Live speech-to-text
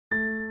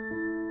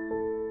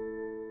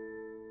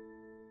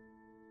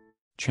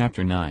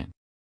Chapter 9.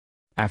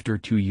 After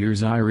 2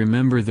 years I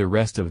remember the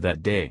rest of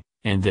that day,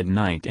 and that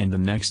night and the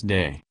next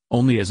day,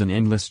 only as an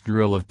endless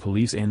drill of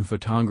police and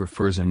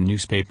photographers and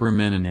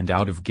newspapermen in and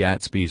out of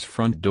Gatsby's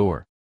front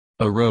door.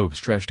 A rope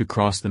stretched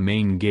across the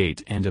main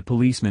gate and a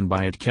policeman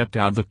by it kept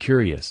out the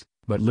curious,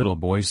 but little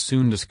boys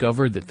soon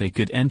discovered that they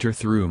could enter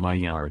through my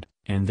yard,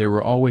 and there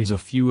were always a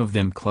few of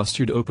them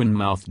clustered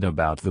open-mouthed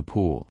about the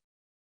pool.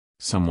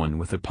 Someone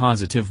with a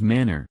positive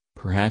manner,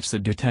 perhaps a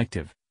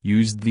detective,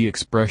 used the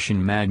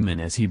expression madman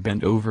as he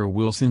bent over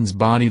Wilson's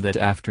body that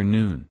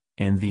afternoon,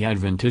 and the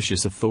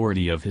adventitious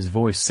authority of his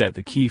voice set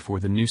the key for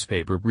the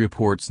newspaper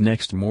reports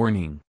next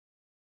morning.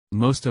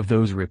 Most of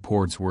those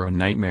reports were a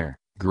nightmare,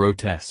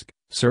 grotesque,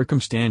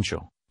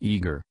 circumstantial,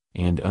 eager,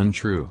 and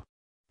untrue.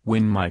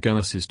 When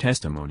Michaelis's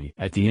testimony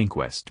at the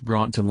inquest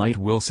brought to light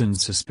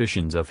Wilson's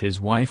suspicions of his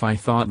wife, I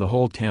thought the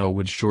whole tale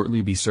would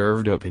shortly be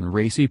served up in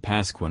racy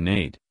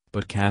pasquinade,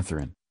 but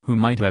Catherine, who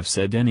might have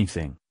said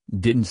anything,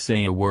 didn't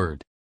say a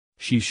word.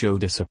 She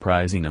showed a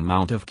surprising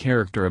amount of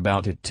character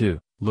about it too,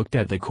 looked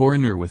at the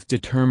coroner with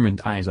determined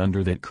eyes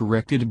under that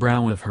corrected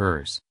brow of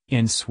hers,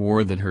 and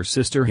swore that her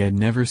sister had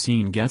never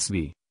seen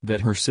Gatsby, that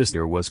her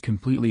sister was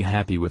completely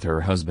happy with her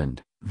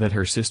husband, that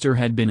her sister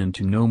had been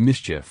into no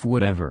mischief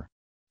whatever.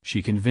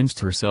 She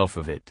convinced herself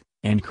of it,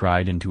 and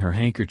cried into her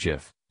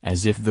handkerchief,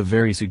 as if the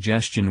very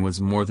suggestion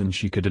was more than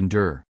she could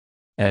endure.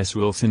 S.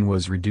 Wilson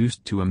was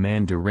reduced to a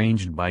man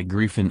deranged by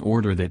grief in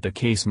order that the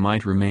case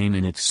might remain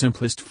in its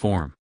simplest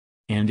form.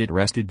 And it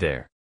rested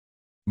there.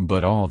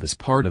 But all this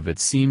part of it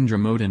seemed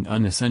remote and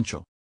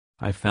unessential.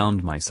 I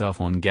found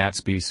myself on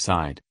Gatsby's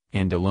side,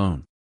 and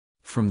alone.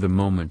 From the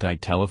moment I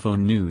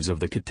telephoned news of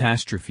the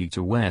catastrophe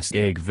to West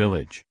Egg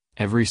Village,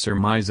 every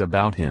surmise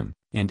about him,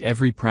 and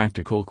every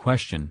practical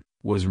question,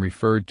 was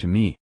referred to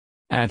me.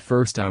 At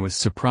first I was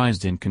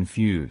surprised and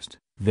confused,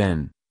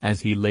 then,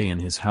 as he lay in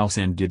his house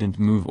and didn't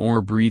move or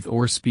breathe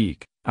or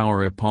speak,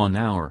 hour upon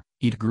hour,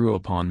 it grew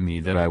upon me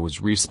that I was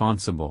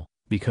responsible,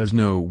 because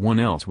no one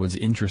else was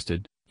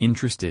interested,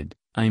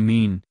 I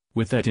mean,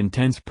 with that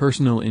intense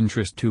personal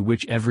interest to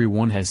which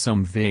everyone has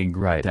some vague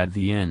right at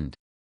the end.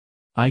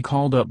 I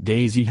called up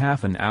Daisy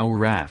half an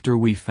hour after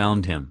we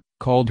found him,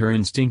 called her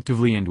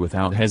instinctively and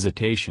without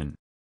hesitation.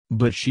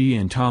 But she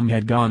and Tom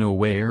had gone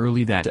away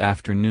early that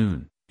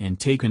afternoon, and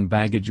taken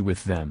baggage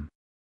with them.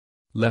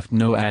 Left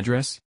no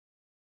address?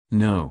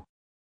 No.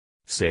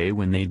 Say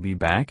when they'd be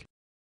back?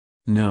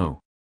 No.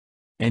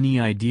 Any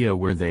idea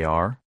where they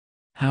are?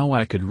 How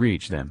I could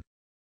reach them?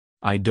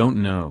 I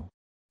don't know.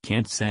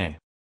 Can't say.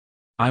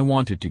 I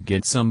wanted to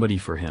get somebody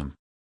for him.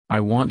 I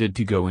wanted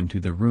to go into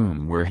the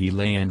room where he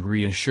lay and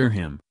reassure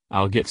him,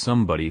 I'll get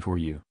somebody for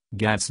you,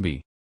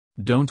 Gatsby.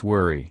 Don't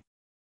worry.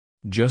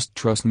 Just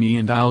trust me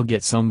and I'll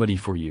get somebody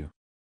for you.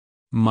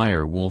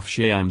 Meyer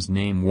Wolfsheim's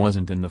name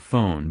wasn't in the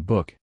phone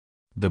book.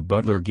 The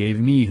butler gave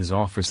me his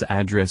office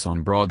address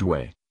on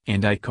Broadway,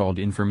 and I called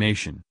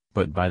information,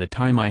 but by the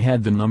time I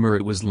had the number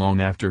it was long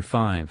after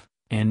 5.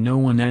 And no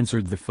one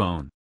answered the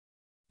phone.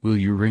 Will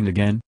you ring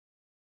again?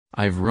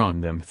 I've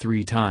rung them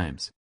 3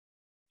 times.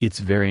 It's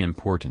very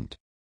important.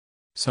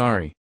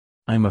 Sorry.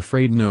 I'm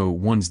afraid no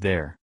one's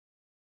there.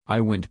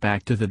 I went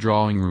back to the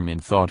drawing room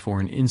and thought for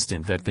an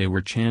instant that they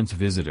were chance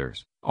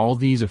visitors, all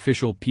these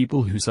official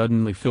people who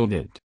suddenly filled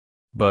it.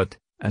 But,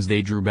 as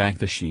they drew back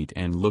the sheet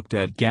and looked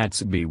at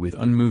Gatsby with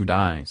unmoved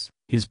eyes,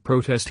 his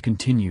protest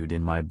continued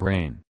in my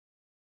brain.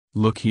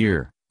 Look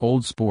here,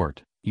 old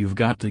sport, you've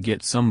got to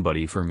get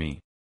somebody for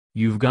me.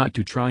 You've got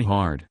to try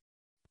hard.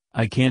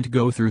 I can't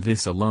go through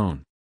this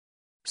alone.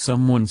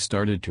 Someone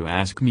started to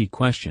ask me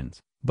questions,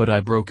 but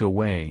I broke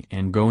away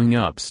and going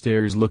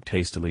upstairs looked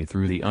hastily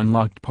through the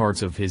unlocked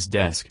parts of his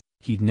desk.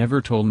 He'd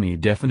never told me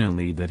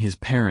definitely that his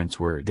parents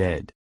were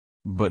dead.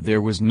 But there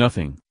was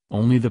nothing,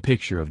 only the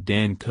picture of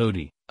Dan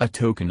Cody, a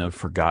token of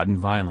forgotten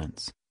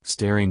violence,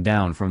 staring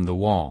down from the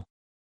wall.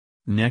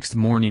 Next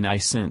morning I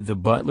sent the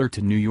butler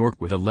to New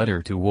York with a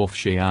letter to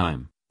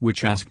Wolfsheim,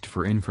 which asked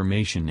for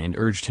information and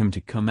urged him to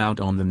come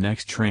out on the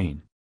next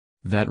train.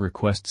 That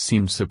request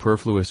seemed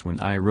superfluous when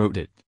I wrote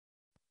it.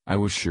 I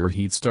was sure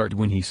he'd start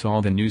when he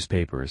saw the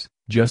newspapers,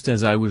 just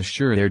as I was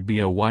sure there'd be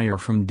a wire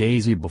from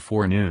Daisy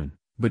before noon,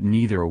 but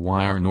neither a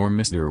wire nor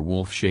Mr.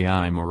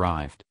 Wolfsheim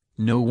arrived.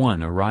 No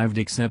one arrived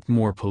except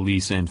more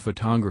police and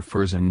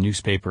photographers and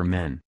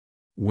newspapermen.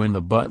 When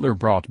the butler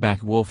brought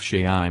back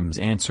Wolfsheim's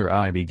answer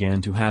I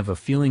began to have a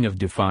feeling of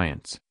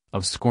defiance,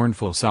 of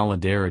scornful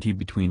solidarity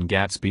between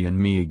Gatsby and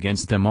me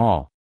against them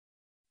all.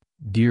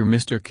 Dear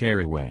Mr.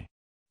 Carraway,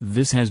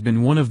 this has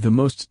been one of the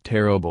most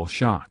terrible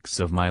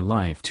shocks of my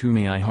life to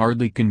me. I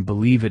hardly can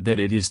believe it that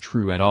it is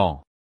true at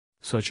all.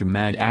 Such a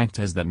mad act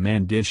as that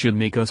man did should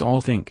make us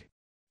all think.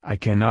 I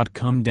cannot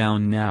come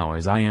down now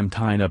as I am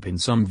tied up in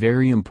some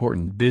very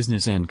important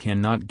business and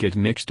cannot get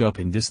mixed up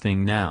in this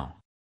thing now.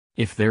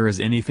 If there is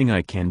anything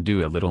I can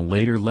do a little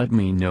later let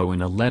me know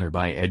in a letter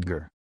by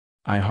Edgar.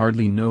 I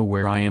hardly know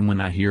where I am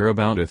when I hear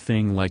about a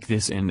thing like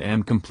this and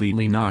am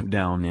completely knocked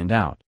down and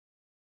out.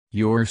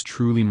 Yours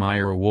truly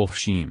Meyer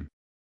Wolfsheim.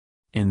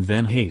 And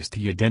then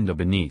hasty addenda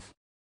beneath.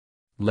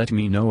 Let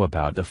me know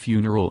about the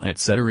funeral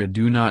etc.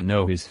 Do not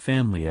know his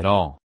family at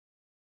all.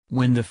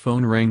 When the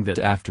phone rang that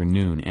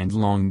afternoon and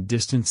long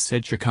distance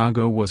said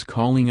Chicago was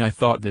calling, I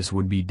thought this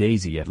would be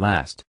Daisy at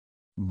last.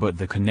 But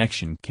the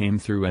connection came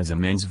through as a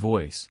man's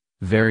voice,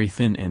 very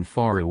thin and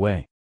far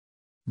away.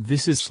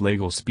 "This is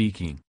Slagle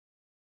speaking."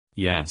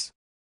 Yes.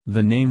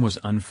 The name was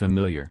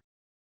unfamiliar.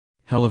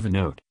 "Hell of a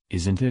note,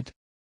 isn't it?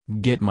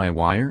 Get my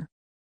wire?"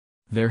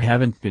 "There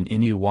haven't been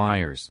any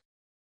wires."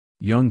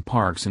 "Young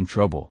Park's in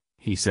trouble,"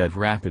 he said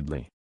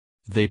rapidly.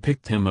 "They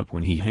picked him up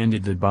when he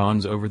handed the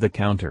bonds over the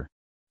counter.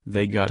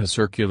 They got a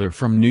circular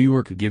from New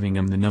York giving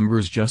him the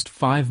numbers just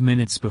 5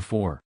 minutes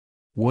before.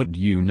 What do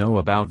you know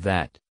about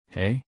that,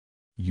 hey?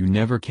 You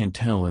never can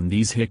tell in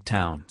these hick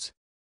towns."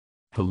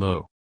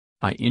 "Hello?"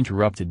 I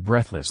interrupted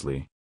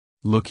breathlessly.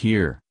 "Look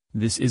here,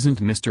 this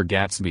isn't Mr.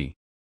 Gatsby.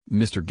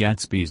 Mr.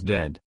 Gatsby's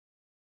dead."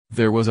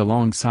 There was a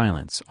long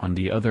silence on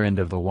the other end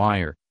of the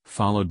wire,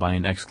 followed by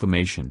an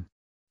exclamation.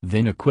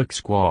 Then a quick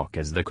squawk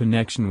as the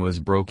connection was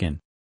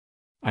broken.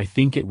 I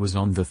think it was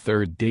on the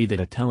third day that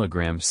a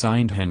telegram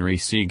signed Henry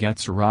C.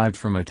 Getz arrived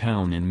from a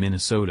town in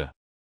Minnesota.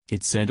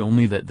 It said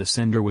only that the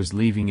sender was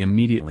leaving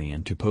immediately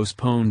and to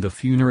postpone the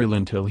funeral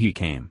until he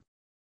came.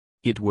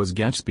 It was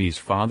Gatsby's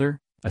father,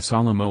 a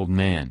solemn old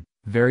man,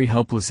 very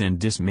helpless and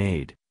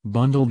dismayed,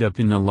 bundled up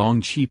in a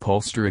long cheap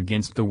ulster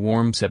against the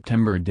warm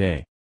September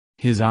day.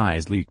 His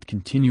eyes leaked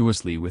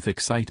continuously with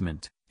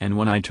excitement, and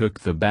when I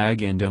took the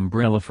bag and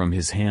umbrella from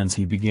his hands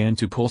he began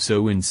to pull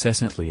so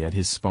incessantly at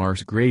his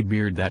sparse gray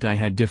beard that I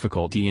had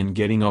difficulty in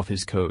getting off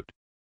his coat.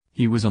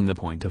 He was on the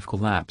point of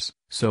collapse,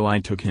 so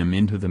I took him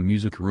into the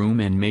music room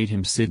and made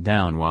him sit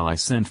down while I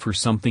sent for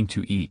something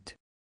to eat.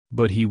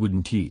 But he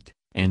wouldn't eat,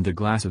 and the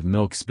glass of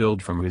milk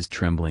spilled from his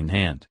trembling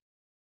hand.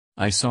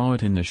 "I saw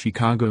it in the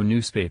Chicago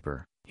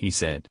newspaper," he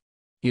said.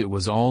 "It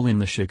was all in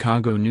the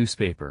Chicago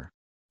newspaper.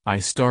 I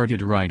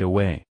started right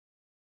away.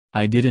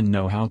 I didn't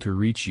know how to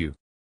reach you."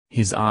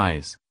 His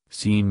eyes,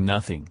 seeing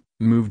nothing,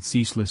 moved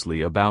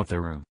ceaselessly about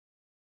the room.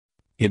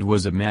 "It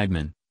was a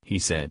madman," he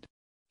said.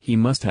 "He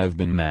must have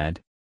been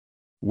mad."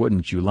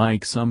 "Wouldn't you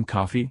like some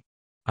coffee?"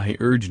 I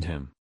urged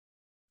him.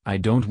 "I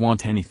don't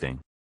want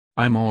anything.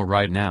 I'm all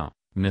right now,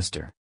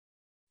 Mr.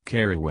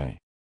 Carraway."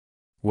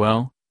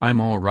 "Well, I'm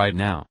all right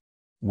now.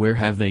 Where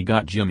have they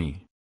got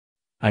Jimmy?"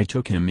 I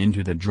took him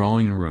into the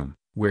drawing room,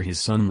 where his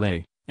son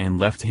lay, and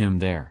left him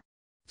there.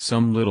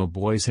 Some little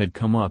boys had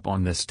come up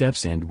on the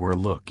steps and were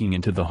looking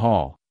into the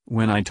hall.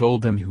 When I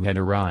told them who had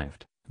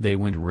arrived, they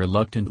went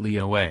reluctantly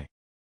away.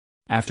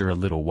 After a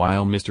little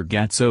while Mr.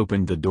 Getz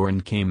opened the door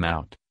and came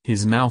out,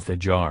 his mouth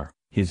ajar,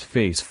 his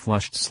face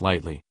flushed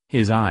slightly,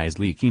 his eyes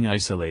leaking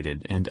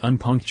isolated and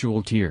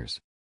unpunctual tears.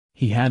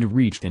 He had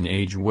reached an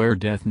age where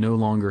death no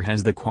longer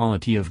has the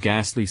quality of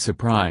ghastly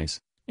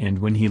surprise, and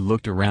when he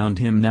looked around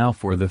him now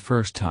for the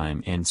first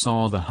time and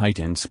saw the height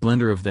and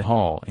splendor of the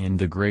hall and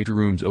the great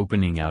rooms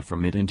opening out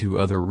from it into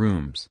other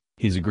rooms,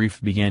 his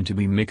grief began to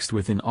be mixed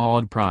with an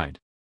awed pride.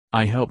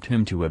 I helped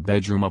him to a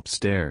bedroom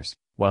upstairs.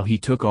 While he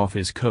took off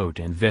his coat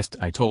and vest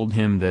I told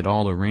him that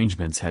all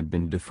arrangements had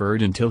been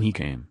deferred until he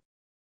came.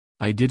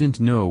 "I didn't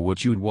know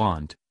what you'd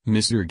want,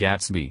 Mr.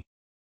 Gatsby."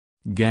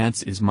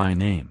 "Gatz is my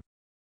name."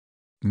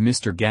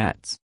 "Mr.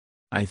 Gatz.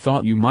 I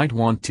thought you might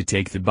want to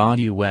take the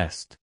body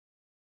west."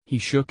 He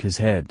shook his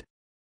head.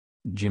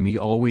 "Jimmy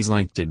always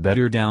liked it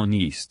better down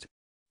east."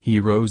 He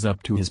rose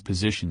up to his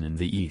position in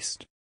the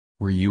east.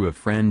 "Were you a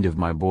friend of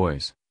my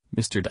boys,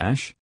 Mr.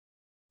 Dash?"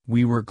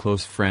 "We were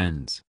close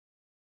friends.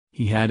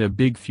 He had a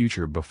big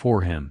future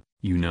before him,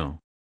 you know.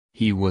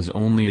 He was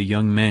only a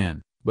young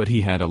man, but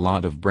he had a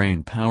lot of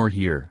brain power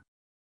here."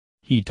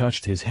 He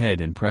touched his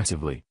head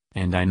impressively,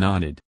 and I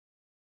nodded.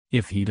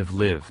 "If he'd have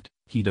lived,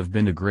 he'd have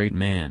been a great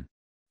man.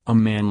 A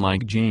man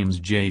like James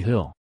J.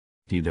 Hill.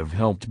 He'd have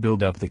helped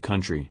build up the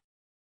country."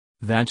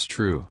 "That's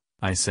true,"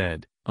 I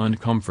said,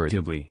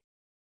 uncomfortably.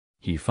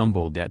 He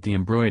fumbled at the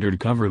embroidered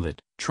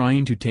coverlet,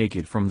 trying to take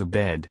it from the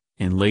bed,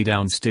 and lay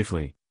down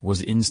stiffly,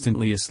 was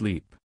instantly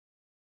asleep.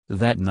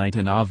 That night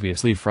an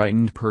obviously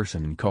frightened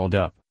person called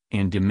up,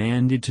 and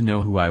demanded to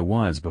know who I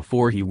was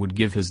before he would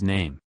give his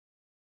name.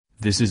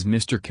 "This is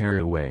Mr.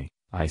 Carraway,"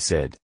 I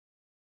said.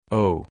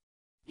 "Oh."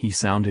 He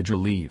sounded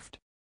relieved.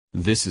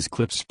 "This is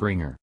Clip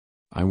Springer."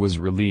 I was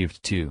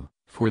relieved too,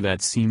 for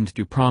that seemed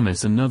to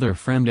promise another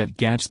friend at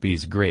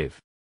Gatsby's grave.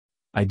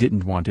 I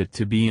didn't want it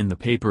to be in the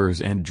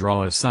papers and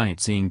draw a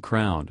sightseeing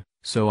crowd,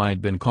 so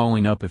I'd been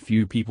calling up a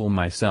few people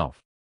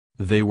myself.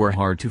 They were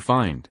hard to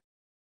find.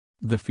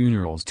 "The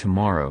funeral's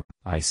tomorrow,"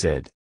 I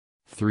said.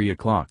 3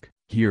 o'clock,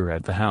 here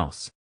at the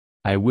house.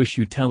 I wish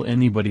you'd tell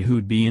anybody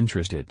who'd be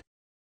interested."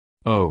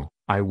 "Oh,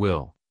 I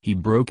will," he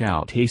broke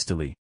out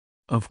hastily.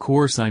 "Of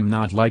course I'm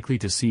not likely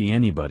to see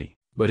anybody,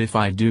 but if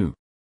I do—"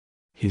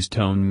 His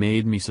tone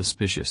made me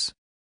suspicious.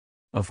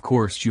 "Of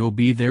course you'll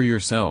be there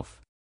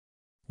yourself."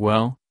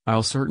 "Well,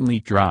 I'll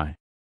certainly try.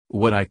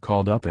 What I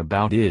called up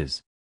about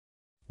is—"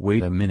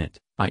 "Wait a minute,"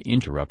 I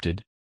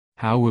interrupted.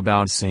 "How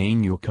about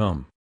saying you'll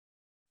come?"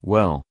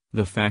 "Well,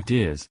 the fact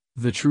is,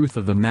 the truth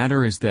of the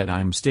matter is that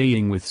I'm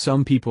staying with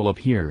some people up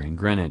here in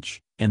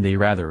Greenwich, and they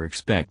rather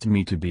expect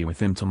me to be with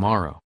them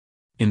tomorrow.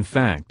 In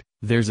fact,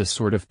 there's a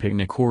sort of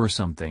picnic or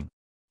something.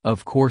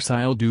 Of course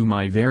I'll do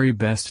my very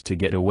best to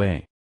get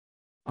away."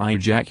 I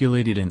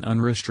ejaculated an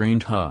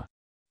unrestrained "huh."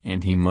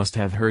 And he must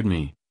have heard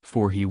me,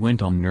 for he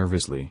went on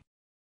nervously.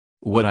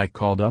 "What I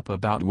called up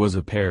about was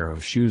a pair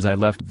of shoes I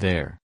left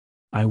there.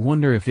 I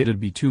wonder if it'd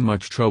be too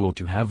much trouble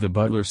to have the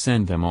butler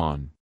send them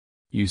on.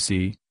 You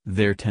see,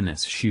 they're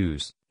tennis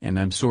shoes, and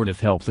I'm sort of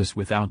helpless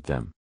without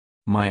them.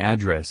 My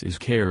address is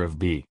care of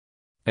B.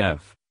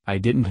 F." I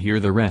didn't hear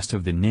the rest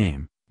of the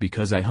name,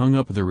 because I hung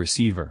up the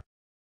receiver.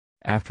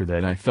 After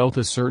that I felt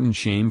a certain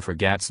shame for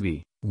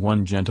Gatsby.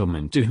 One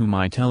gentleman to whom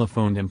I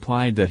telephoned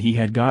implied that he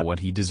had got what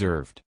he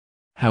deserved.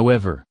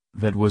 However,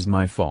 that was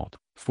my fault,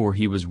 for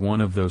he was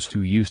one of those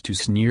who used to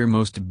sneer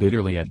most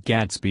bitterly at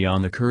Gatsby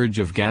on the courage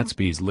of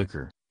Gatsby's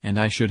liquor, and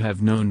I should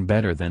have known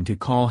better than to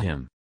call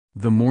him.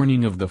 The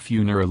morning of the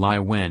funeral I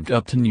went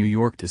up to New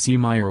York to see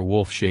Meyer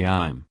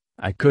Wolfsheim.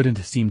 I couldn't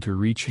seem to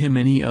reach him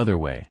any other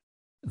way.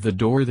 The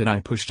door that I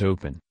pushed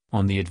open,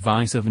 on the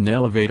advice of an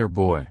elevator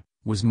boy,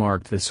 was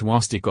marked the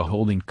Swastika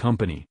Holding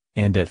Company,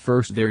 and at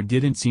first there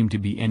didn't seem to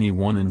be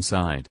anyone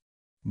inside.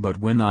 But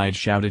when I'd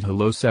shouted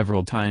hello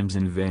several times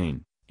in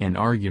vain, an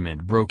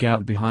argument broke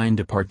out behind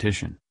a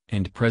partition,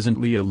 and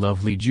presently a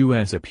lovely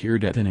Jewess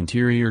appeared at an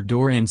interior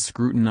door and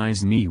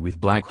scrutinized me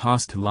with black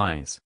hostile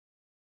eyes.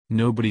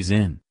 "Nobody's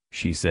in,"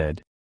 she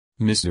said.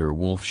 "Mr.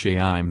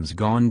 Wolfsheim's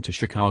gone to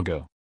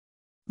Chicago."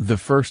 The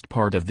first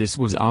part of this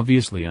was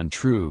obviously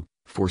untrue,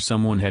 for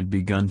someone had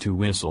begun to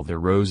whistle the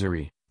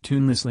rosary,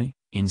 tunelessly,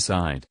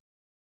 inside.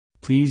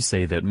 "Please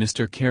say that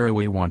Mr.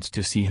 Carraway wants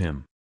to see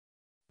him."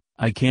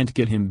 "I can't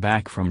get him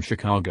back from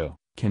Chicago,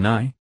 can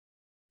I?"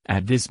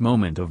 At this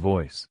moment a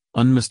voice,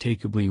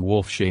 unmistakably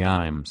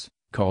Wolfsheim's,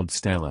 called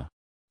Stella.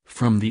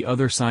 From the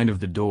other side of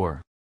the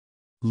door.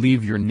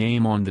 "Leave your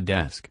name on the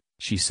desk,"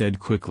 she said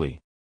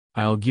quickly.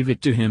 "I'll give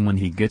it to him when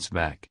he gets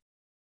back.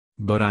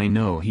 But I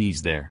know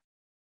he's there."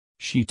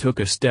 She took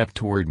a step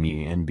toward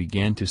me and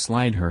began to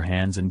slide her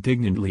hands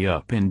indignantly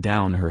up and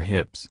down her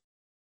hips.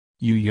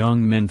 "You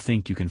young men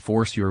think you can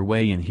force your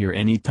way in here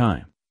any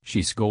time,"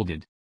 she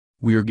scolded.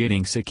 "We're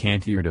getting sick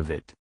and tired of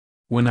it.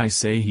 When I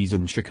say he's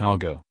in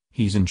Chicago,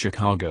 he's in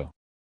Chicago.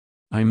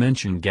 I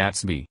mentioned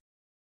Gatsby."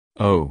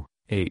 "Oh,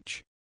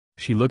 H."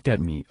 She looked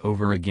at me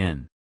over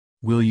again.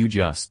 "Will you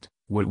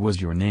what was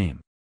your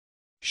name?"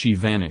 She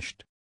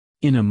vanished.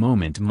 In a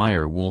moment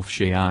Meyer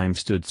Wolfsheim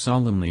stood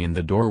solemnly in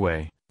the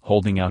doorway,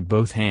 holding out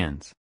both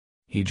hands.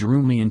 He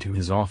drew me into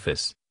his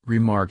office,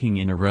 remarking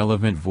in a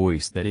relevant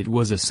voice that it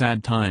was a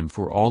sad time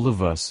for all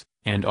of us,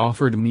 and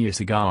offered me a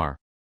cigar.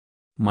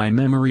 "My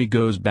memory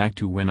goes back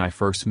to when I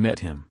first met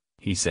him,"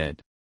 he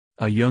said.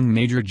 "A young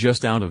major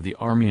just out of the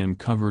army and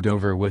covered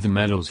over with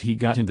medals he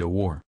got in the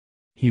war.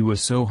 He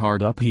was so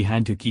hard up he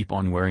had to keep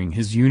on wearing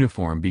his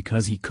uniform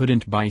because he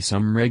couldn't buy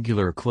some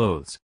regular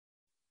clothes.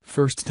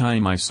 First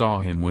time I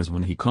saw him was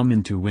when he come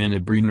into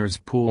Winnebrunner's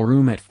pool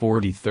room at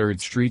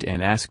 43rd Street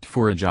and asked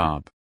for a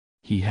job.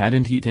 He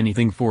hadn't eat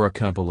anything for a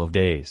couple of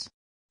days.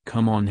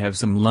 'Come on, have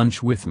some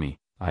lunch with me,'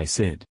 I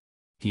said.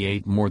 He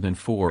ate more than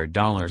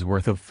 $4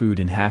 worth of food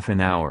in half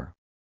an hour."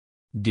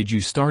 "Did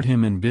you start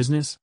him in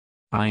business?"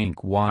 I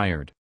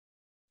inquired.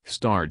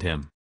 "Start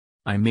him.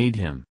 I made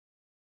him."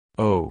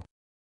 "Oh."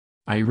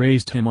 "I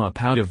raised him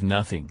up out of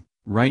nothing,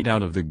 right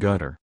out of the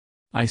gutter.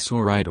 I saw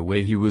right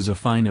away he was a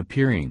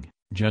fine-appearing,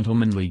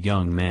 gentlemanly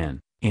young man,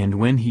 and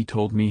when he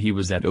told me he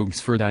was at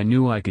Oxford I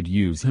knew I could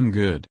use him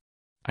good.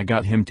 I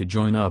got him to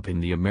join up in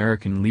the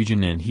American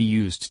Legion and he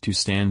used to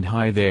stand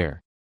high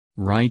there.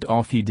 Right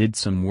off he did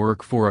some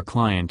work for a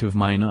client of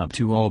mine up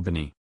to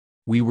Albany.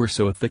 We were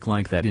so thick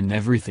like that in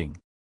everything.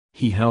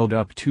 He held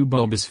up two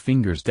bulbous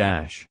fingers,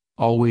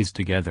 always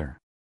together.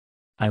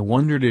 I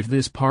wondered if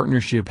this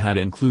partnership had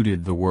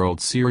included the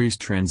World Series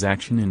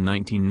transaction in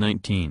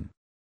 1919.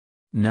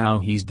 "Now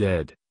he's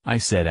dead," I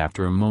said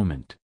after a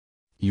moment.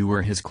 "You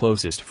were his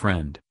closest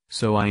friend,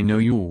 so I know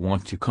you'll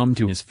want to come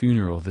to his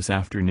funeral this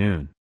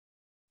afternoon."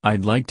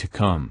 "I'd like to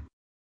come."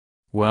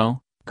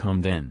 "Well,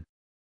 come then."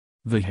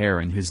 The hair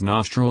in his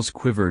nostrils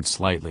quivered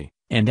slightly,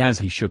 and as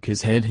he shook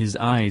his head his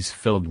eyes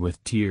filled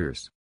with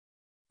tears.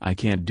 "I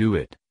can't do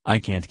it, I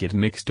can't get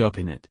mixed up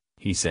in it,"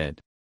 he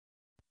said.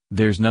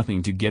 "There's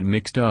nothing to get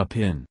mixed up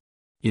in.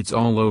 It's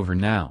all over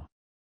now.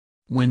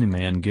 When a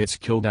man gets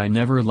killed I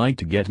never like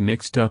to get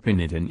mixed up in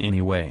it in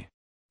any way.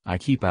 I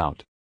keep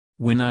out.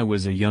 When I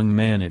was a young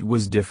man it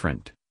was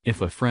different.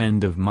 If a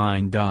friend of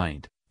mine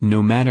died,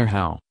 no matter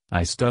how,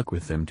 I stuck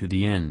with them to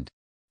the end.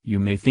 You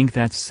may think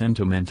that's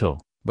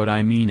sentimental, but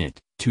I mean it,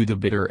 to the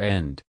bitter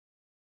end."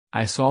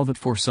 I saw that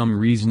for some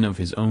reason of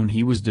his own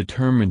he was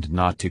determined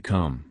not to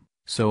come,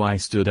 so I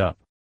stood up.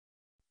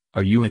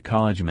 "Are you a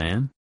college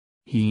man?"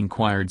 he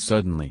inquired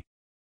suddenly.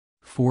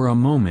 For a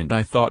moment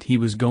I thought he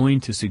was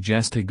going to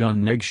suggest a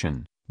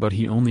connection, but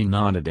he only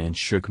nodded and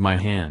shook my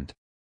hand.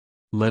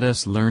 "Let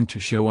us learn to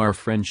show our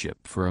friendship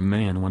for a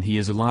man when he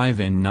is alive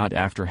and not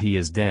after he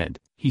is dead,"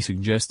 he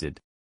suggested.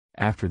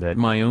 "After that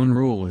my own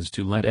rule is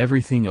to let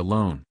everything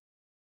alone."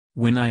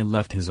 When I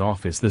left his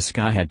office the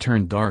sky had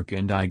turned dark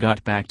and I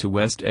got back to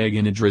West Egg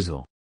in a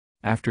drizzle.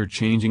 After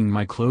changing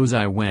my clothes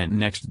I went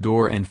next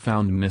door and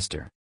found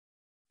Mr.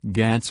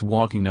 Gats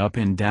walking up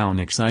and down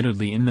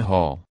excitedly in the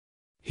hall.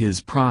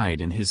 His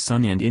pride in his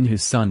son and in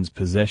his son's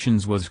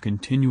possessions was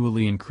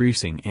continually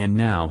increasing, and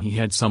now he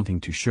had something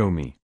to show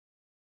me.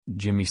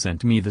 Jimmy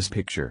sent me this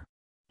picture.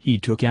 He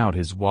took out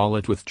his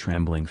wallet with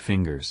trembling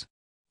fingers.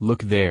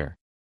 Look there.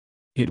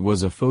 It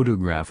was a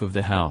photograph of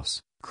the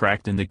house,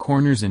 cracked in the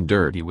corners and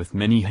dirty with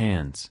many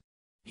hands.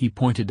 He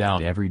pointed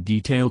out every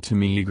detail to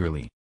me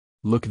eagerly.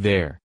 Look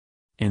there.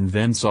 And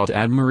then sought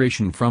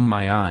admiration from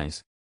my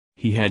eyes.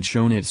 He had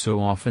shown it so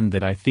often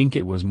that I think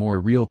it was more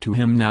real to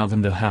him now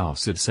than the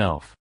house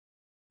itself.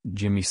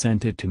 Jimmy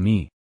sent it to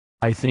me.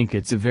 I think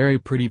it's a very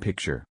pretty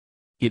picture.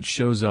 It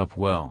shows up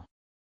well.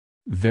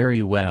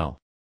 Very well.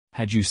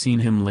 Had you seen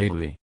him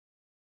lately?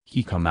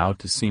 He come out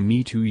to see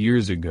me 2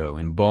 years ago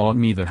and bought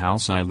me the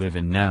house I live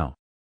in now.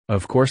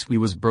 Of course we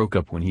was broke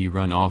up when he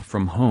run off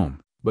from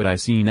home, but I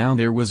see now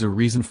there was a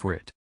reason for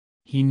it.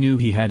 He knew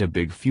he had a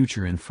big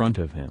future in front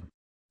of him.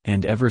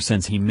 And ever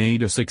since he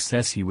made a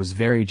success he was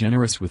very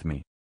generous with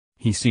me.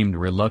 He seemed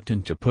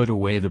reluctant to put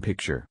away the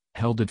picture,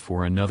 held it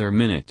for another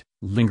minute,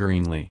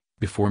 lingeringly,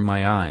 before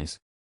my eyes.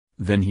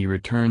 Then he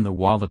returned the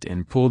wallet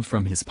and pulled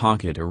from his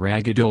pocket a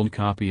ragged old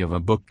copy of a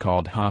book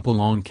called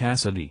Hopalong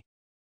Cassidy.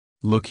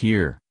 Look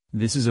here,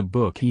 this is a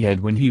book he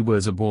had when he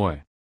was a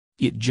boy.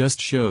 It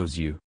just shows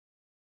you.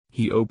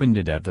 He opened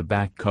it at the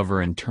back cover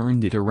and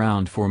turned it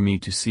around for me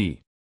to see.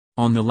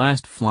 On the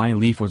last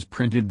flyleaf was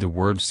printed the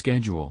word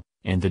schedule,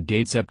 and the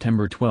date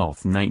September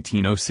 12,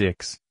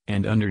 1906,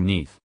 and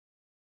underneath.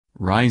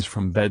 Rise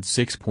from bed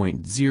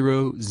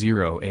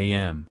 6:00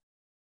 a.m.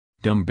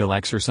 Dumbbell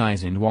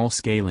exercise and wall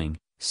scaling,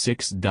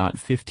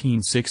 6.15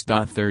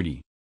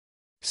 6.30.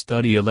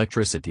 Study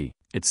electricity,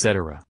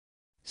 etc.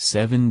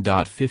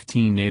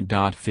 7.15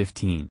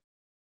 8.15.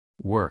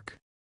 Work.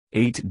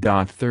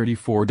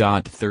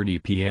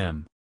 8.34.30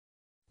 p.m.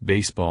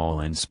 Baseball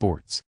and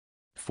sports.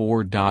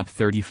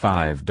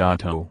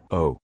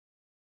 4.35.00.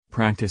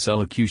 Practice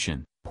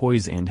elocution,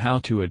 poise and how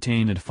to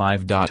attain at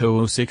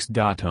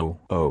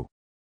 5.06.00.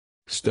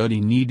 Study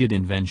needed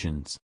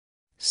inventions.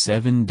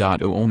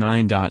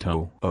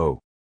 7.009.00.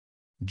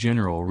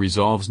 General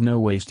resolves no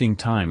wasting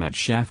time at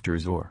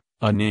shafters or,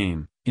 a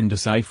name,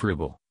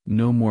 indecipherable,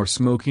 no more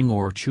smoking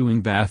or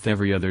chewing bath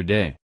every other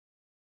day.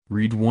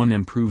 Read one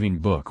improving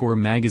book or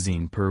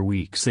magazine per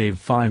week, save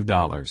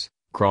 $5,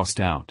 crossed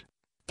out.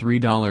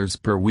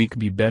 $3 per week,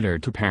 be better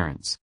to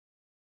parents.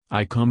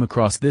 I come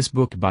across this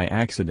book by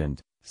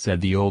accident,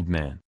 said the old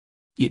man.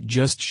 It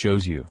just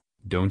shows you,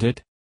 don't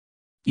it?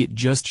 It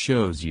just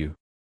shows you.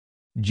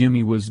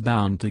 Jimmy was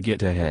bound to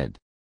get ahead.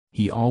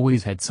 He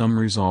always had some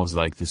resolves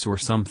like this or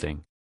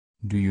something.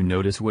 Do you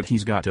notice what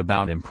he's got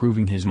about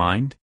improving his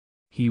mind?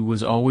 He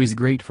was always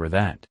great for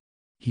that.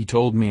 He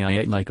told me I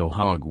ate like a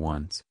hog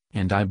once,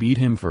 and I beat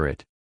him for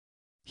it.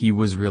 He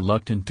was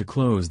reluctant to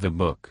close the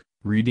book,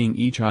 reading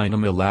each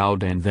item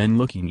aloud and then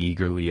looking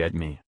eagerly at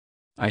me.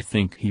 I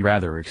think he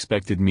rather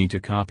expected me to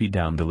copy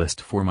down the list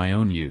for my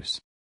own use.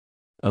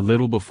 A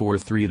little before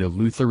 3 the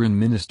Lutheran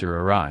minister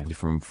arrived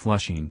from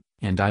Flushing,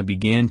 and I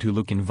began to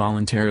look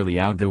involuntarily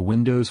out the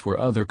windows for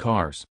other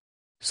cars.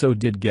 So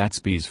did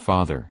Gatsby's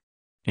father.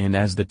 And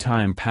as the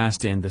time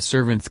passed and the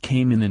servants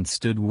came in and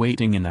stood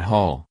waiting in the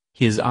hall,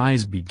 his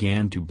eyes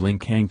began to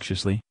blink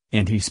anxiously,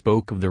 and he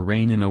spoke of the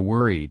rain in a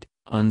worried,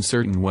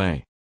 uncertain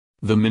way.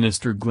 The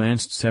minister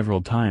glanced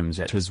several times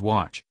at his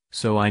watch,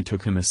 so I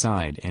took him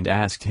aside and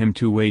asked him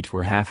to wait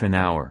for half an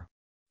hour.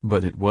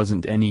 But it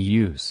wasn't any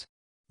use.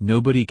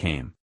 Nobody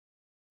came.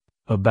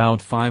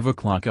 About 5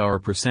 o'clock our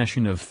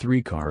procession of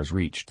 3 cars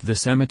reached the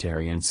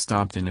cemetery and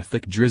stopped in a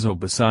thick drizzle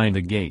beside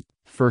the gate,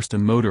 first a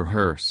motor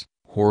hearse,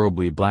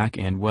 horribly black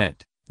and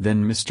wet,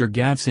 then Mr.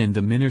 Gats and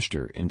the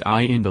minister and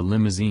I in the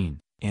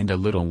limousine, and a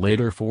little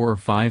later 4 or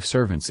 5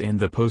 servants and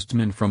the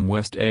postman from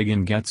West Egg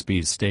in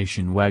Gatsby's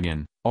station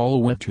wagon,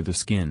 all wet to the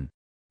skin.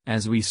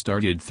 As we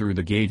started through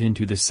the gate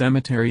into the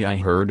cemetery I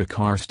heard a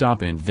car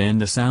stop and then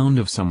the sound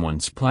of someone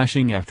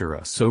splashing after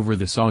us over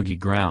the soggy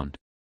ground.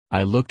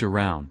 I looked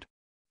around.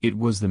 It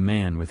was the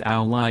man with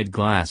owl-eyed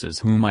glasses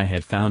whom I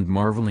had found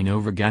marveling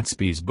over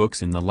Gatsby's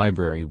books in the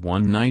library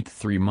one night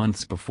 3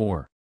 months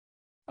before.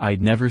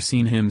 I'd never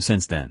seen him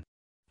since then.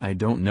 I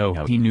don't know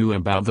how he knew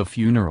about the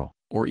funeral,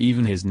 or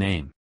even his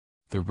name.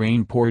 The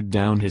rain poured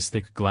down his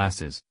thick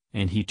glasses,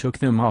 and he took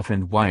them off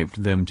and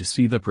wiped them to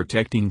see the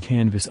protecting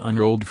canvas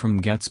unrolled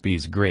from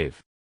Gatsby's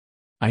grave.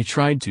 I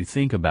tried to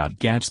think about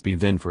Gatsby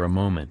then for a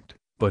moment,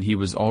 but he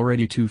was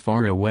already too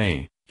far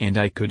away, and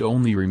I could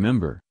only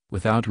remember,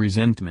 without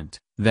resentment,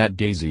 that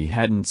Daisy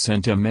hadn't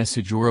sent a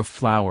message or a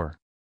flower.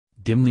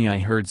 Dimly I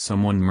heard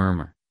someone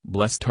murmur,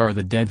 "Blessed are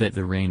the dead that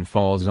the rain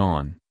falls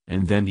on,"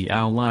 and then the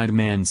owl-eyed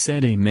man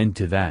said amen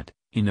to that,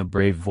 in a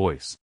brave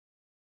voice.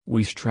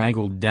 We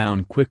straggled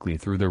down quickly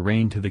through the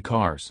rain to the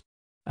cars.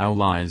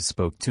 Owl Eyes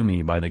spoke to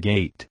me by the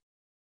gate.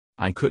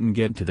 "I couldn't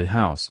get to the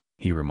house,"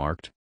 he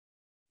remarked.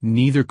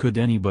 "Neither could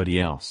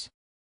anybody else."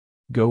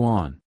 "Go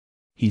on."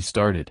 He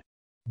started.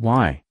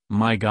 Why,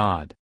 my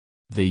God!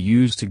 They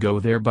used to go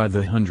there by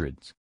the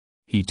hundreds.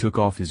 He took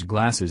off his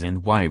glasses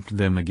and wiped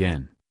them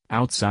again,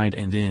 outside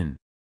and in.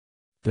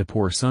 The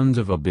poor sons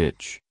of a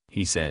bitch,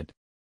 he said.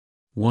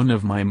 One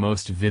of my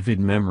most vivid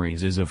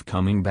memories is of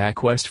coming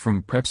back west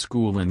from prep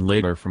school and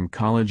later from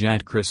college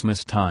at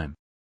Christmas time.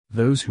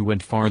 Those who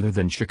went farther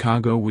than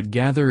Chicago would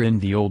gather in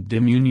the old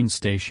dim Union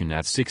Station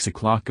at 6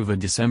 o'clock of a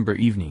December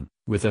evening,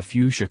 with a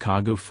few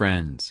Chicago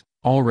friends,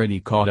 already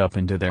caught up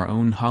into their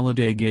own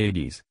holiday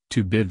gaieties,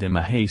 to bid them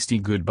a hasty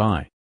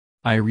goodbye.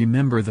 I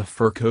remember the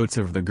fur coats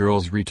of the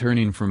girls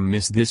returning from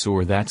Miss This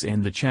or That's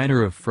and the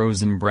chatter of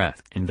frozen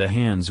breath and the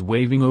hands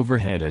waving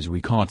overhead as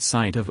we caught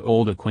sight of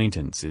old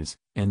acquaintances,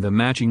 and the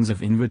matchings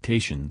of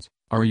invitations.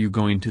 Are you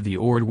going to the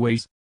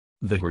Ordways?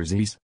 The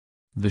Herzeys?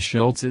 The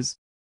Schultzes?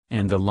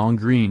 And the long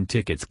green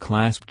tickets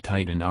clasped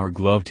tight in our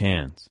gloved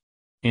hands.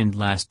 And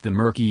last the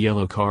murky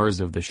yellow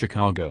cars of the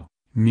Chicago,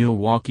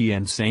 Milwaukee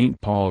and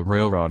St. Paul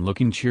Railroad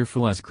looking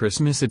cheerful as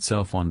Christmas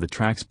itself on the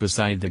tracks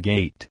beside the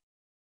gate.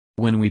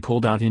 When we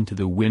pulled out into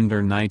the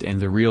winter night and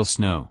the real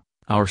snow,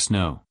 our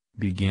snow,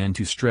 began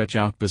to stretch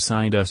out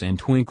beside us and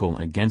twinkle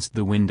against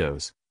the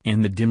windows,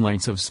 and the dim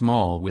lights of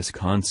small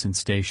Wisconsin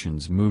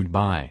stations moved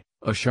by,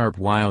 a sharp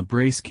wild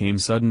brace came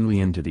suddenly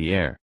into the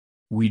air.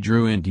 We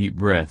drew in deep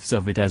breaths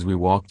of it as we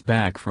walked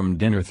back from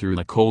dinner through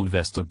the cold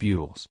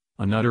vestibules,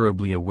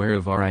 unutterably aware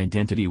of our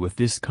identity with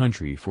this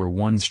country for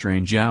one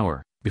strange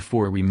hour,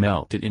 before we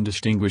melted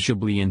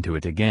indistinguishably into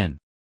it again.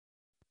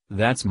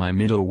 That's my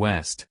Middle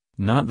West.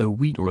 Not the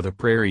wheat or the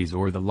prairies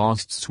or the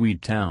lost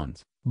sweet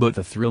towns, but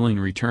the thrilling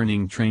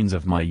returning trains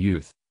of my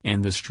youth,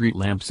 and the street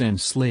lamps and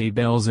sleigh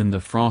bells in the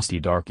frosty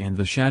dark and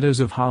the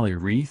shadows of holly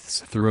wreaths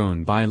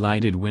thrown by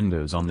lighted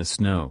windows on the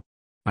snow.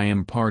 I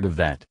am part of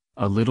that,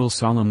 a little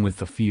solemn with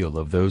the feel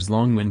of those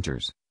long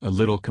winters, a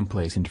little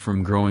complacent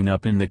from growing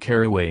up in the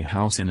caraway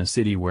house in a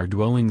city where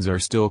dwellings are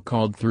still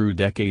called through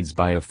decades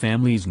by a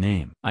family's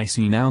name. I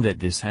see now that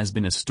this has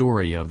been a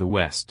story of the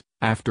West.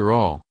 After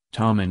all,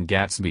 Tom and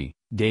Gatsby,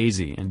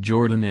 Daisy and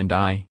Jordan and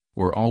I,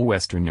 were all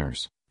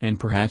Westerners, and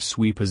perhaps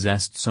we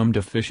possessed some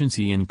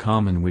deficiency in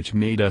common which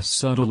made us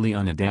subtly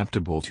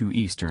unadaptable to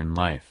Eastern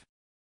life.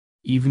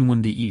 Even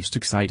when the East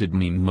excited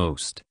me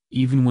most,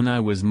 even when I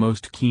was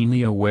most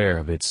keenly aware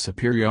of its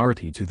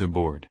superiority to the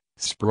bored,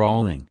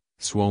 sprawling,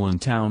 swollen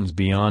towns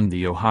beyond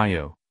the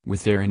Ohio,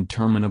 with their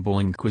interminable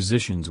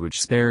inquisitions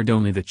which spared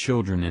only the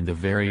children and the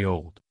very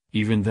old,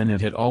 even then it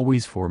had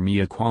always for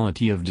me a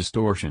quality of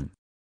distortion.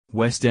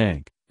 West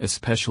Egg,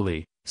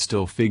 especially,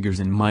 still figures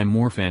in my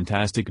more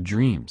fantastic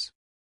dreams.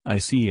 I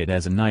see it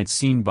as a night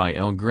scene by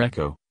El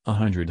Greco,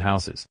 100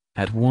 houses,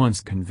 at once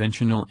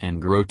conventional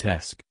and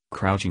grotesque,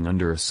 crouching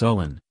under a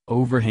sullen,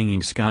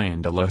 overhanging sky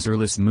and a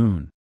lustreless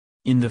moon.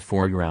 In the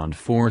foreground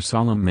 4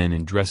 solemn men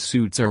in dress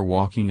suits are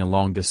walking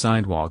along the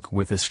sidewalk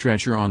with a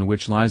stretcher on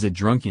which lies a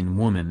drunken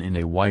woman in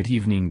a white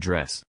evening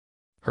dress.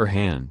 Her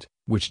hand,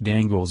 which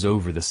dangles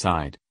over the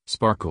side,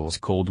 sparkles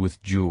cold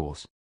with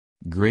jewels.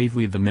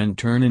 Gravely the men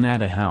turn in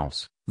at a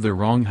house, the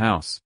wrong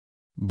house.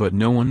 But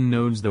no one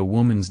knows the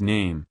woman's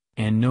name,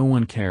 and no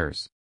one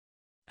cares.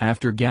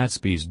 After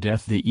Gatsby's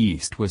death the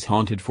East was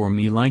haunted for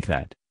me like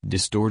that,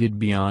 distorted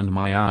beyond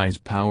my eyes'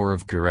 power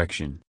of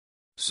correction.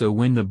 So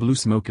when the blue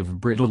smoke of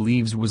brittle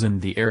leaves was in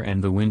the air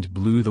and the wind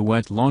blew the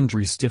wet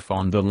laundry stiff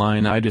on the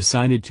line, I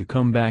decided to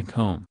come back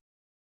home.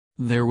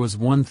 There was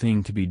one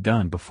thing to be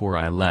done before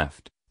I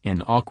left,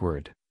 an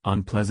awkward,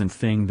 unpleasant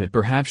thing that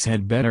perhaps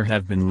had better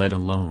have been let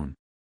alone.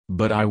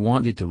 But I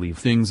wanted to leave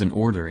things in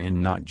order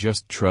and not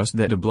just trust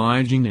that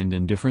obliging and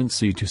indifferent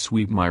sea to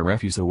sweep my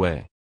refuse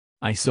away.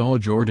 I saw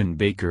Jordan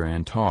Baker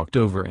and talked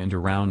over and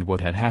around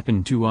what had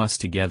happened to us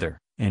together,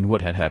 and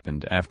what had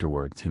happened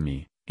afterward to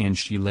me, and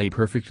she lay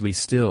perfectly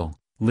still,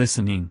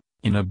 listening,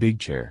 in a big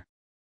chair.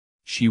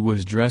 She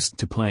was dressed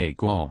to play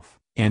golf,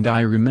 and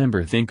I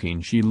remember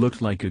thinking she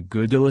looked like a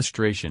good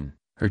illustration,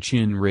 her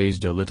chin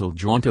raised a little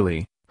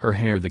jauntily, her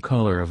hair the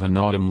color of an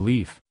autumn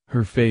leaf,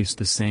 her face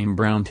the same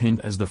brown tint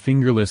as the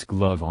fingerless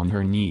glove on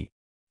her knee.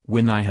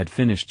 When I had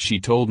finished she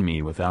told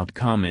me without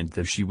comment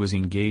that she was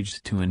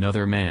engaged to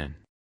another man.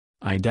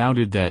 I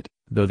doubted that,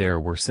 though there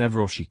were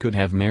several she could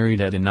have married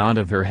at a nod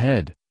of her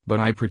head, but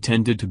I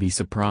pretended to be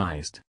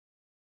surprised.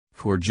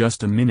 For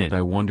just a minute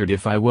I wondered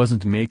if I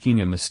wasn't making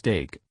a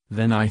mistake,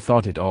 then I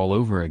thought it all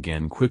over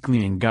again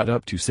quickly and got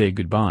up to say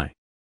goodbye.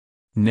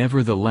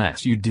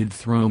 "Nevertheless you did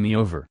throw me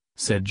over,"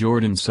 said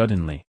Jordan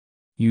suddenly.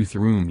 "You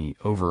threw me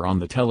over on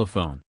the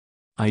telephone.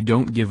 I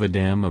don't give a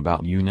damn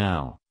about you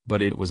now,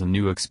 but it was a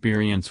new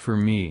experience for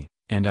me,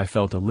 and I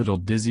felt a little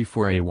dizzy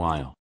for a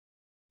while."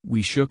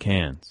 We shook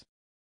hands.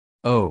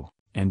 "Oh,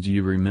 and do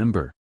you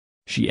remember,"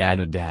 she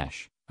added,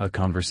 "a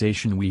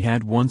conversation we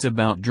had once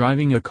about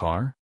driving a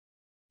car?"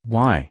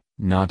 "Why,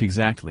 not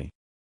exactly."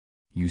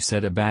 "You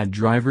said a bad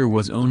driver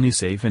was only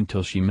safe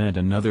until she met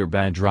another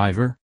bad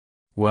driver?"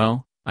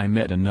 "Well, I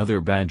met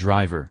another bad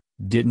driver,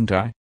 didn't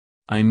I?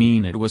 I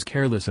mean, it was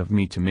careless of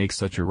me to make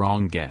such a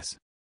wrong guess.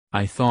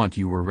 I thought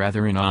you were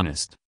rather an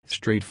honest,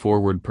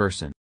 straightforward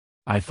person.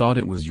 I thought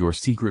it was your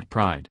secret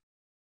pride."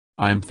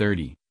 "I'm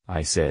 30,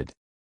 I said.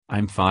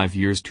 I'm 5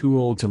 years too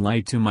old to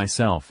lie to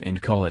myself and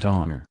call it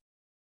honor."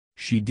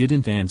 She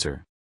didn't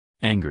answer.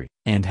 Angry,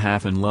 and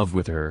half in love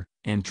with her,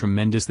 and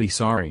tremendously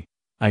sorry,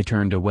 I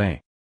turned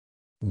away.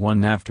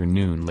 One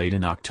afternoon late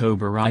in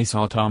October I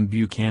saw Tom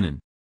Buchanan.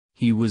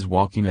 He was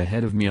walking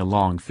ahead of me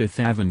along Fifth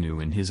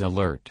Avenue in his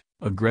alert,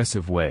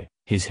 aggressive way,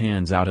 his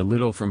hands out a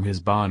little from his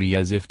body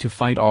as if to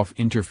fight off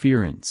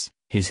interference,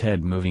 his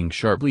head moving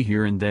sharply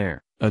here and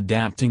there,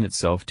 adapting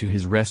itself to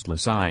his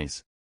restless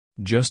eyes.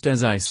 Just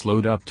as I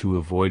slowed up to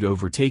avoid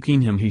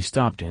overtaking him, he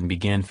stopped and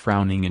began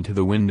frowning into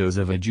the windows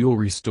of a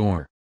jewelry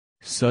store.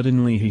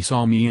 Suddenly he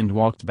saw me and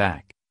walked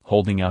back,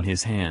 holding out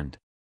his hand.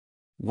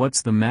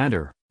 "What's the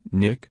matter,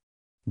 Nick?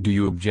 Do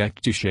you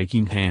object to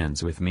shaking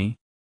hands with me?"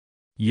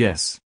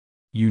 "Yes.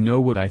 You know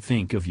what I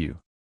think of you."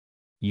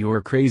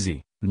 "You're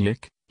crazy,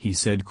 Nick," he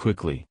said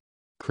quickly.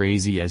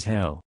 "Crazy as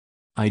hell.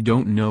 I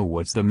don't know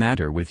what's the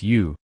matter with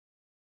you."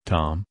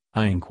 "Tom,"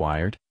 I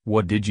inquired,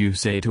 "what did you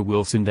say to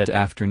Wilson that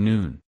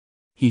afternoon?"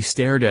 He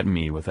stared at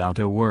me without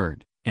a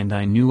word, and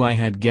I knew I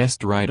had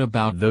guessed right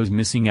about those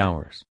missing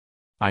hours.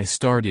 I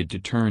started to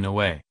turn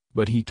away,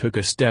 but he took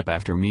a step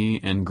after me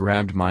and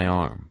grabbed my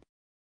arm.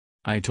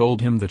 "I told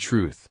him the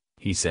truth,"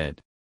 he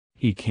said.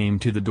 "He came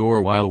to the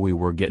door while we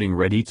were getting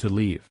ready to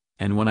leave,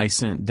 and when I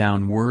sent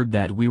down word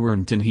that we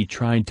weren't in, he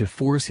tried to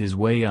force his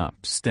way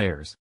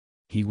upstairs.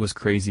 He was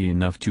crazy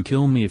enough to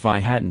kill me if I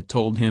hadn't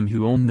told him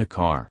who owned the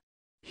car.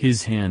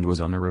 His hand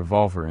was on a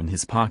revolver in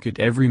his pocket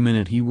every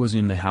minute he was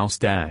in the house.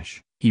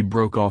 He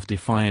broke off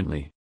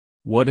defiantly.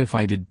 What if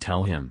I did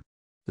tell him?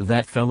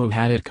 That fellow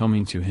had it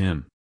coming to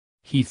him.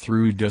 He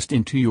threw dust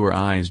into your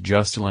eyes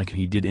just like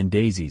he did in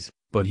Daisy's,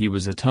 but he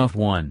was a tough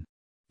one.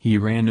 He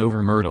ran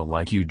over Myrtle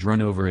like you'd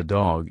run over a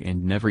dog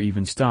and never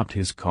even stopped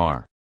his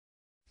car."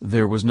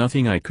 There was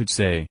nothing I could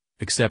say,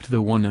 except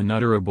the one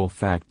unutterable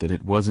fact that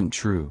it wasn't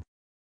true.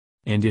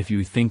 "And if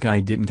you think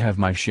I didn't have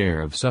my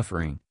share of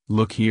suffering,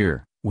 look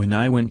here. When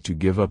I went to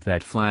give up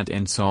that flat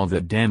and saw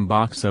that damn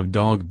box of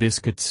dog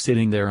biscuits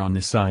sitting there on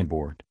the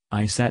sideboard,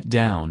 I sat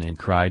down and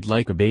cried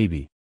like a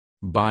baby.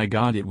 By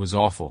God, it was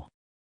awful.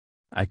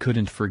 I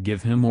couldn't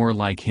forgive him or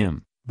like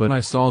him, but I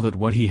saw that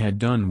what he had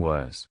done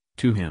was,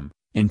 to him,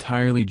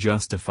 entirely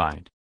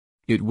justified.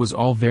 It was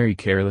all very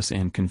careless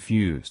and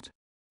confused.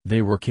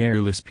 They were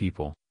careless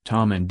people,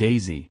 Tom and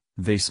Daisy.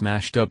 They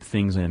smashed up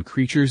things and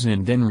creatures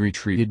and then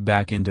retreated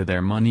back into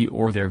their money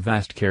or their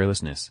vast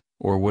carelessness,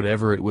 or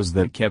whatever it was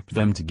that kept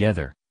them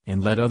together,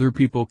 and let other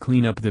people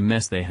clean up the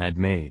mess they had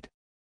made.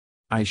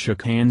 I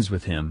shook hands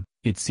with him.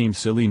 It seemed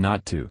silly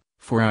not to,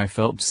 for I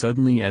felt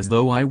suddenly as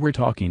though I were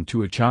talking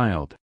to a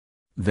child.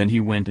 Then he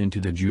went into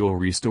the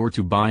jewelry store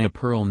to buy a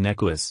pearl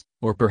necklace,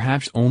 or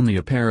perhaps only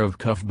a pair of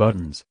cuff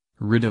buttons,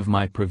 rid of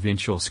my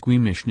provincial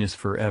squeamishness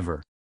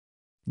forever.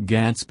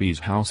 Gatsby's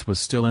house was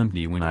still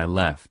empty when I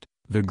left.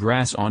 The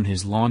grass on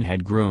his lawn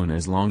had grown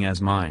as long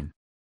as mine.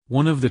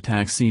 One of the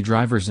taxi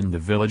drivers in the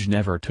village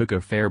never took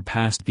a fare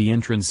past the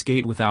entrance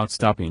gate without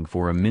stopping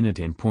for a minute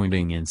and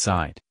pointing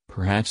inside.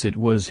 Perhaps it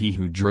was he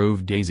who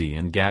drove Daisy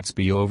and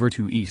Gatsby over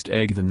to East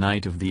Egg the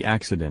night of the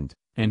accident,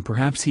 and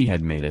perhaps he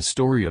had made a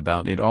story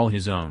about it all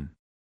his own.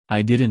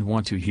 I didn't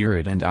want to hear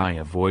it and I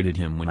avoided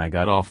him when I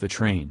got off the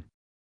train.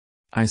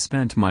 I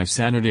spent my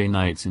Saturday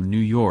nights in New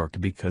York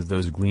because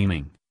those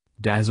gleaming,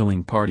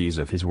 dazzling parties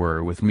of his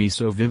were with me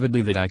so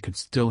vividly that I could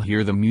still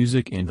hear the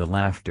music and the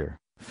laughter,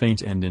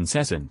 faint and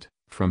incessant,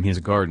 from his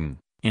garden,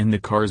 and the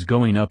cars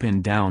going up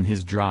and down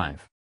his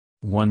drive.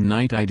 One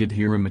night I did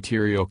hear a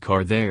material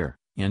car there,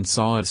 and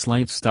saw a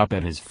slight stop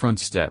at his front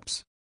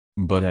steps.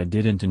 But I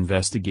didn't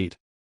investigate.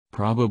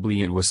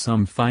 Probably it was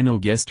some final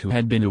guest who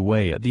had been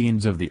away at the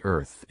ends of the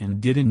earth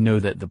and didn't know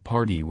that the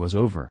party was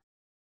over.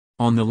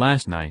 On the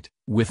last night,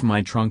 with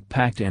my trunk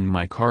packed and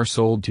my car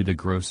sold to the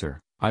grocer,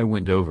 I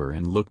went over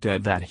and looked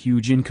at that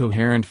huge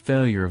incoherent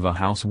failure of a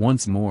house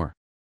once more.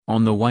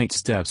 On the white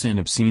steps an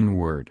obscene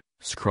word,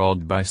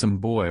 scrawled by some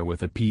boy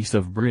with a piece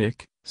of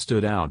brick,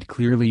 stood out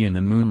clearly in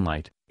the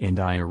moonlight, and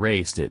I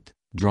erased it,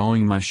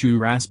 drawing my shoe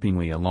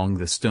raspingly along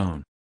the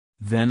stone.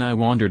 Then I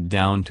wandered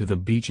down to the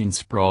beach and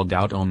sprawled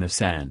out on the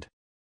sand.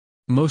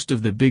 Most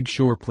of the big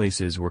shore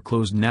places were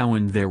closed now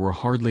and there were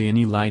hardly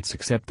any lights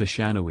except the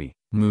shadowy,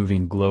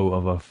 moving glow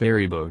of a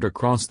ferryboat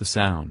across the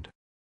sound.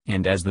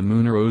 And as the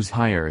moon rose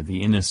higher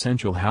the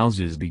inessential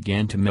houses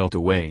began to melt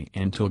away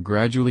until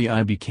gradually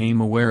I became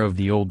aware of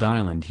the old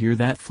island here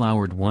that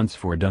flowered once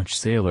for Dutch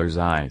sailors'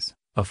 eyes,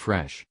 a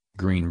fresh,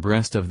 green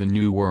breast of the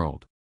New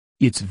World.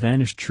 Its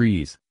vanished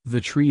trees,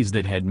 the trees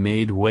that had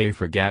made way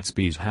for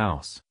Gatsby's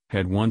house,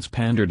 had once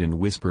pandered in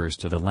whispers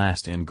to the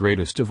last and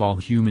greatest of all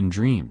human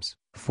dreams.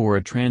 For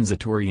a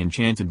transitory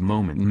enchanted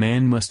moment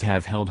man must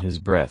have held his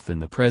breath in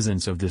the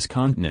presence of this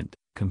continent,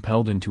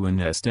 compelled into an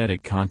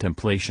aesthetic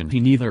contemplation he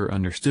neither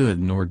understood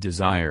nor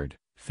desired,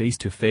 face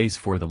to face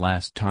for the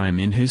last time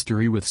in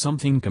history with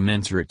something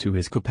commensurate to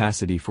his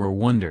capacity for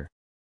wonder.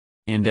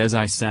 And as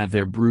I sat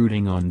there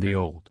brooding on the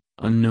old,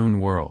 unknown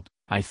world,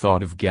 I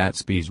thought of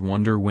Gatsby's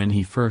wonder when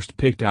he first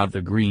picked out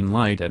the green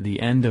light at the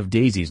end of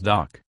Daisy's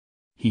dock.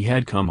 He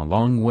had come a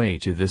long way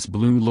to this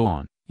blue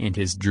lawn, and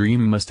his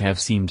dream must have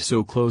seemed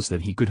so close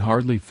that he could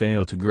hardly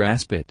fail to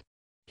grasp it.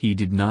 He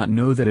did not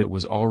know that it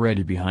was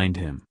already behind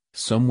him,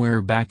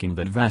 somewhere back in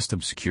that vast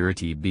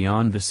obscurity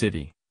beyond the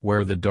city,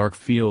 where the dark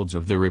fields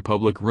of the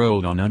Republic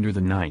rolled on under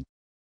the night.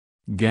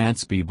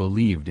 Gatsby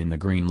believed in the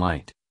green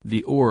light,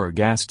 the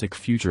orgastic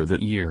future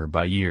that year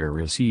by year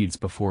recedes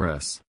before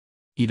us.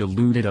 It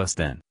eluded us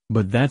then,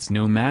 but that's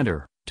no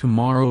matter.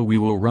 Tomorrow we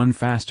will run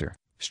faster,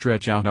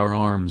 stretch out our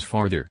arms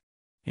farther.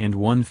 And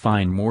one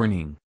fine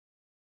morning.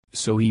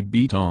 So he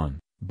beat on,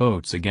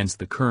 boats against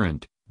the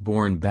current,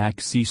 borne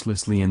back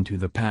ceaselessly into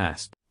the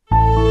past.